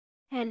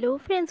Hello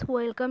friends,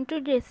 welcome to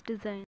dress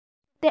design.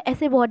 तो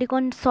ऐसे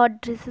bodycon short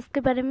dresses के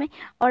बारे में।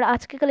 और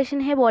आज के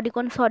कलेक्शन है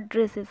बॉडीकॉन शॉर्ट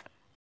ड्रेसेस।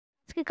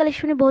 आज के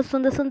कलेक्शन में बहुत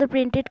सुंदर सुंदर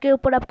प्रिंटेड के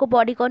ऊपर आपको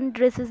बॉडीकॉन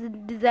ड्रेसेस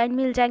डिज़ाइन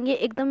मिल जाएंगे।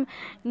 एकदम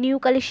न्यू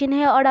कलेक्शन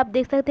है और आप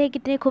देख सकते हैं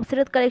कितने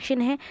खूबसूरत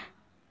कलेक्शन है।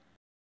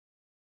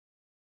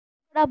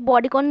 अगर आप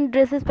बॉडीकॉन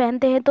ड्रेसेस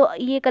पहनते हैं तो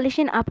ये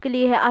कलेक्शन आपके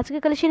लिए है। आज के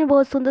कलेक्शन में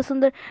बहुत सुंदर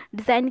सुंदर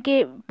डिज़ाइन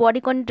के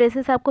बॉडीकॉन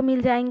ड्रेसेस आपको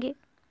मिल जाएंगे।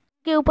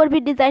 के ऊपर भी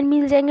डिज़ाइन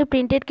मिल जाएंगे,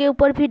 प्रिंटेड के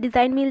ऊपर भी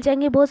डिज़ाइन मिल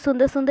जाएंगे। बहुत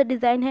सुंदर सुंदर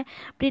डिज़ाइन है।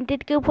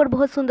 प्रिंटेड के ऊपर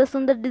बहुत सुंदर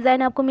सुंदर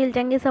डिज़ाइन आपको मिल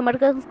जाएंगे। समर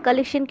का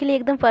कलेक्शन के लिए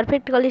एकदम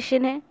परफेक्ट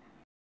कलेक्शन है।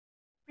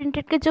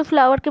 प्रिंटेड के जो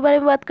फ्लावर के बारे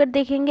में बात कर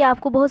देखेंगे,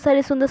 आपको बहुत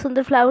सारे सुंदर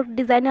सुंदर फ्लावर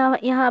डिज़ाइन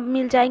यहाँ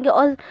मिल जाएंगे।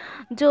 और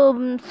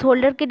जो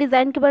शोल्डर के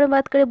डिज़ाइन के बारे में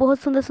बात करें, बहुत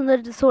सुंदर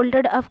सुंदर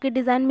शोल्डर आपके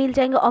डिज़ाइन मिल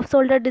जाएंगे। ऑफ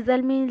शोल्डर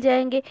डिज़ाइन मिल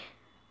जाएंगे।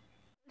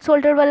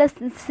 शोल्डर वाला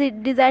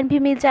डिज़ाइन भी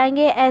मिल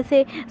जाएंगे।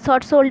 ऐसे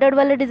शॉर्ट शोल्डर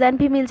वाले डिज़ाइन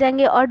भी मिल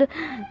जाएंगे। और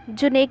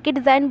जो नेक के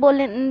डिज़ाइन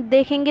बोले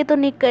देखेंगे तो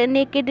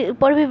नेक के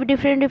ऊपर भी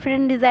डिफरेंट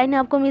डिफरेंट डिज़ाइन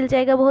आपको मिल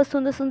जाएगा। बहुत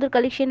सुंदर सुंदर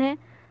कलेक्शन है।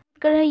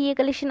 कर ये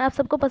कलेक्शन आप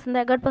सबको पसंद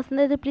है। अगर पसंद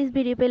है तो प्लीज़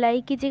वीडियो पे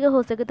लाइक कीजिएगा,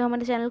 हो सके तो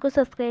हमारे चैनल को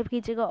सब्सक्राइब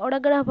कीजिएगा। और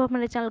अगर आप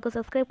हमारे चैनल को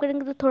सब्सक्राइब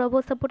करेंगे तो थोड़ा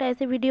बहुत सपोर्ट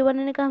ऐसे वीडियो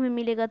बनाने का हमें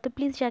मिलेगा। तो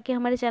प्लीज़ जाके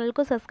हमारे चैनल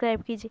को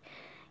सब्सक्राइब कीजिए,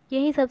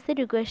 यही सबसे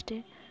रिक्वेस्ट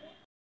है।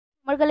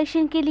 समर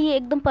कलेक्शन के लिए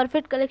एकदम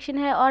परफेक्ट कलेक्शन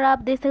है। और आप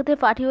देख सकते हैं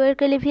पार्टी वेयर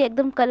के लिए भी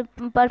एकदम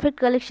परफेक्ट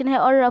कलेक्शन है।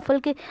 और रफल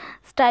के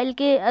स्टाइल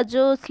के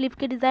जो स्लीव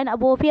के डिज़ाइन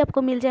अब वो भी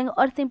आपको मिल जाएंगे।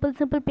 और सिंपल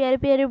सिंपल प्यारे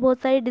प्यारे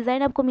बहुत सारे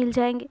डिज़ाइन आपको मिल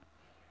जाएंगे।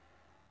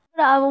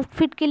 और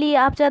आउटफिट के लिए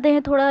आप चाहते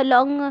हैं थोड़ा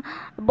लॉन्ग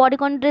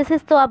बॉडीकॉन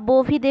ड्रेसेस, तो आप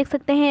वो भी देख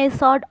सकते हैं।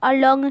 शॉर्ट और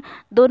लॉन्ग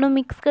दोनों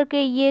मिक्स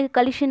करके ये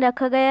कलेक्शन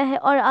रखा गया है।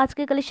 और आज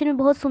के कलेक्शन में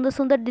बहुत सुंदर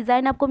सुंदर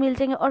डिज़ाइन आपको मिल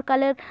जाएंगे। और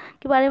कलर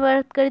के बारे में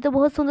बात करें तो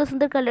बहुत सुंदर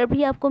सुंदर कलर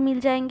भी आपको मिल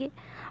जाएंगे।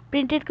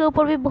 प्रिंटेड के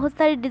ऊपर भी बहुत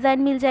सारे डिज़ाइन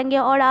मिल जाएंगे।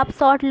 और आप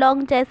शॉर्ट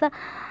लॉन्ग जैसा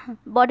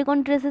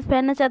बॉडीकॉन ड्रेसेस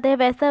पहनना चाहते हैं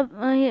वैसा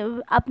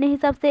अपने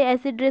हिसाब से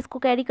ऐसे ड्रेस को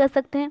कैरी कर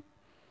सकते हैं।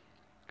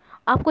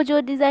 आपको जो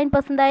डिज़ाइन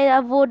पसंद आए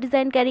आप वो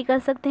डिज़ाइन कैरी कर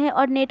सकते हैं।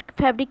 और नेट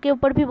फैब्रिक के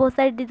ऊपर भी बहुत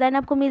सारे डिज़ाइन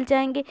आपको मिल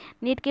जाएंगे।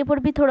 नेट के ऊपर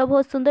भी थोड़ा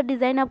बहुत सुंदर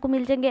डिज़ाइन आपको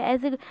मिल जाएंगे।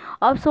 ऐसे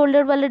ऑफ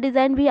शोल्डर वाले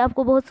डिज़ाइन भी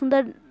आपको बहुत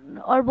सुंदर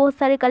और बहुत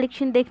सारे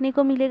कलेक्शन देखने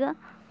को मिलेगा।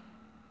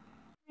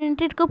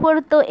 प्रिंटेड के ऊपर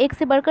तो एक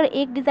से बढ़कर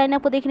एक डिज़ाइन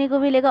आपको देखने को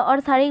मिलेगा। और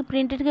सारे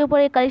प्रिंटेड के ऊपर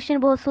एक कलेक्शन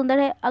बहुत सुंदर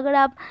है। अगर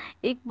आप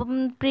एक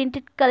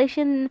प्रिंटेड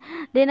कलेक्शन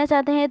लेना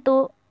चाहते हैं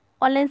तो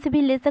ऑनलाइन से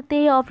भी ले सकते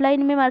हैं।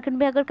 ऑफलाइन में मार्केट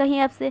में अगर कहीं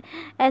आपसे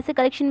ऐसे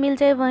कलेक्शन मिल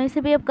जाए वहीं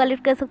से भी आप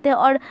कलेक्ट कर सकते हैं।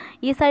 और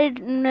ये सारे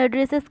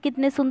ड्रेसेस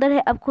कितने सुंदर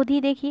है आप खुद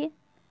ही देखिए।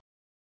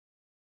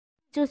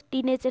 जो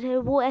टीनेजर है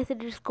वो ऐसे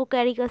ड्रेस को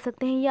कैरी कर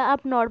सकते हैं। या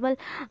आप नॉर्मल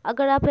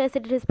अगर आप ऐसे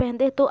ड्रेस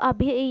पहनते हैं तो आप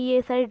भी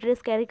ये सारे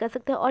ड्रेस कैरी कर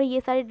सकते हैं। और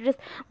ये सारे ड्रेस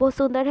बहुत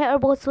सुंदर है और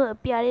बहुत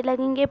प्यारे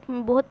लगेंगे।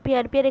 बहुत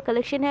प्यारे प्यारे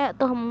कलेक्शन है।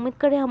 तो हम उम्मीद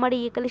करें हमारे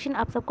ये कलेक्शन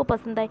आप सबको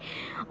पसंद आए।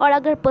 और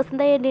अगर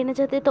पसंद आए लेना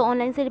चाहते हैं तो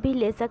ऑनलाइन से भी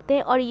ले सकते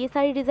हैं। और ये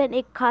सारे डिज़ाइन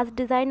एक खास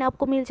डिज़ाइन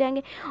आपको मिल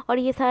जाएंगे। और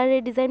ये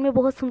सारे डिज़ाइन में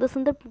बहुत सुंदर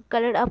सुंदर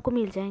कलर आपको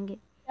मिल जाएंगे।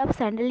 आप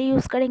सैंडल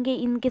यूज़ करेंगे,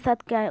 इनके साथ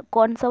क्या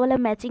कौन सा वाला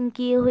मैचिंग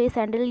किए हुए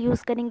सैंडल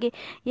यूज़ करेंगे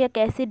या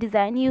कैसे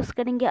डिज़ाइन यूज़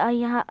करेंगे,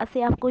 यहाँ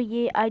से आपको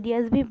ये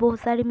आइडियाज़ भी बहुत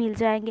सारे मिल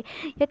जाएंगे।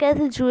 या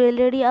कैसे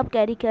ज्वेलरी आप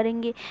कैरी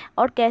करेंगे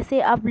और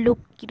कैसे आप लुक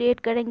क्रिएट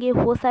करेंगे,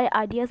 वो सारे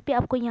आइडियाज़ भी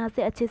आपको यहाँ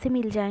से अच्छे से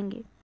मिल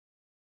जाएंगे।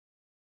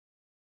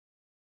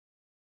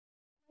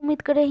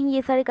 उम्मीद कर रहे हैं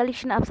ये सारे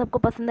कलेक्शन आप सबको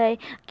पसंद आए।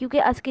 क्योंकि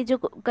आज के जो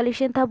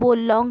कलेक्शन था वो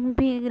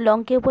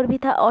लॉन्ग के ऊपर भी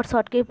था और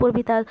शॉर्ट के ऊपर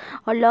भी था।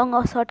 और लॉन्ग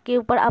और शॉर्ट के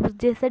ऊपर आप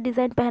जैसा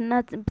डिज़ाइन पहनना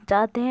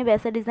चाहते हैं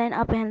वैसा डिज़ाइन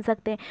आप पहन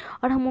सकते हैं।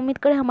 और हम उम्मीद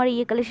करें हमारे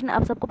ये कलेक्शन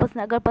आप सबको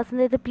पसंद। अगर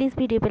पसंद है तो प्लीज़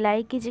वीडियो पे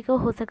लाइक कीजिएगा,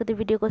 हो सके तो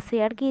वीडियो को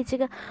शेयर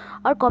कीजिएगा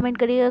और कॉमेंट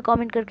करिएगा।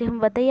 कॉमेंट करके हमें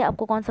बताइए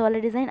आपको कौन सा वाला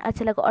डिज़ाइन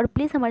अच्छा लगा। और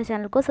प्लीज़ हमारे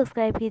चैनल को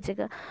सब्सक्राइब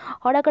कीजिएगा।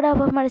 और अगर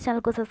आप हमारे चैनल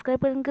को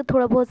सब्सक्राइब करेंगे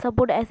थोड़ा बहुत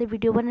सपोर्ट ऐसे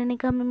वीडियो बनाने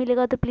का हमें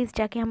मिलेगा। तो प्लीज़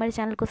जाके हमारे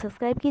चैनल को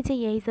सब्सक्राइब कीजिए,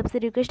 यही सबसे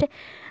रिक्वेस्ट है।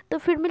 तो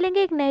फिर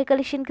मिलेंगे एक नए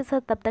कलेक्शन के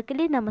साथ, तब तक के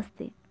लिए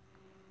नमस्ते।